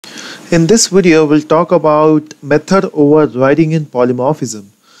In this video, we'll talk about method overriding in polymorphism.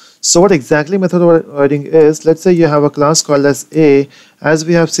 So what exactly method overriding is, let's say you have a class called as A. As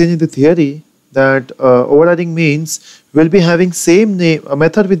we have seen in the theory that overriding means we'll be having same name, a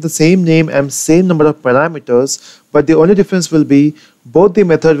method with the same name and same number of parameters, but the only difference will be both the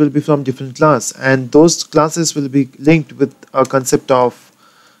method will be from different class, and those classes will be linked with a concept of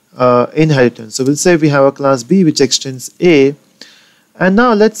inheritance. So we'll say we have a class B which extends A. And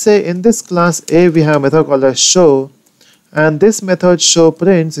now let's say in this class A we have a method called as show, and this method show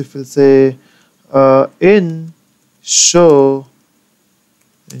prints, if we'll say in show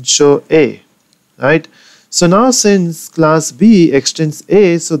A, right? So now since class B extends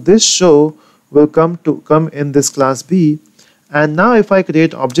A, so this show will come in this class B. And now if I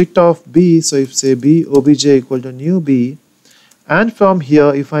create object of B, so if say B obj equal to new B, and from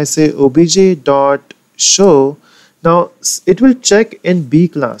here if I say obj dot show, now it will check in B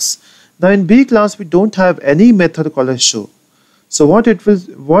class. Now in B class we don't have any method called as show. So where it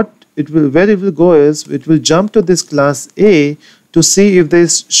will go is it will jump to this class A to see if there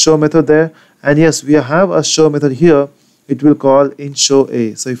is show method there, and yes, we have a show method here. It will call in show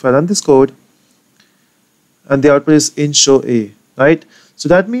A. So if I run this code and the output is in show A, right? So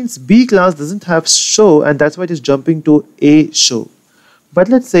that means B class doesn't have show, and that's why it is jumping to A show. But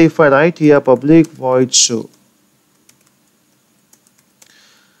let's say if I write here public void show.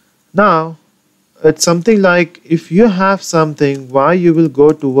 Now it's something like if you have something, why you will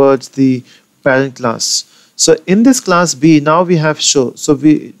go towards the parent class. So in this class B now we have show. So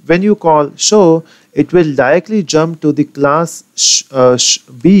when you call show, it will directly jump to the class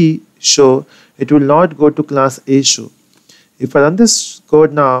B show. It will not go to class A show. If I run this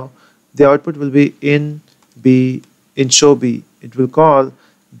code now, the output will be in show B. It will call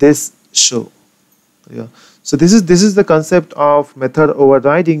this show. Yeah. So this is the concept of method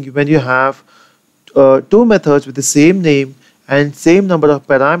overriding when you have two methods with the same name and same number of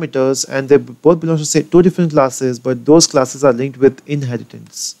parameters, and they both belong to two different classes, but those classes are linked with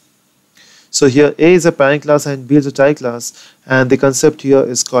inheritance. So here A is a parent class and B is a child class, and the concept here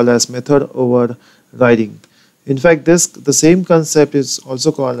is called as method overriding. In fact, the same concept is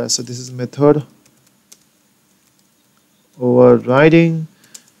also called as, so this is method overriding,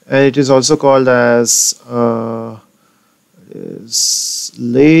 and it is also called as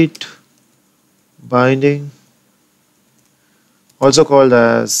late binding, also called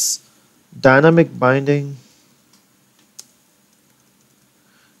as dynamic binding,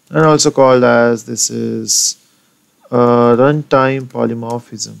 and also called as this is runtime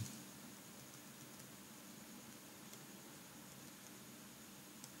polymorphism.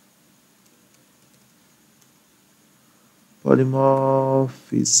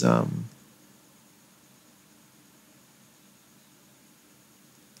 Polymorphism.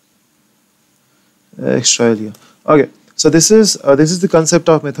 Extra here. Okay, so this is the concept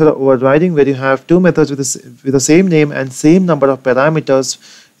of method overriding, where you have two methods with the same name and same number of parameters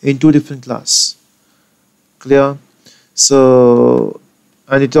in two different classes. Clear? So,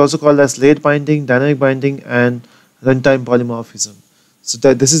 and it's also called as late binding, dynamic binding, and runtime polymorphism. So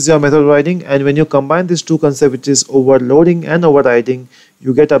this is your method overriding, and when you combine these two concepts, which is overloading and overriding,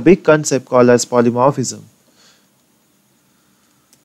 you get a big concept called as polymorphism.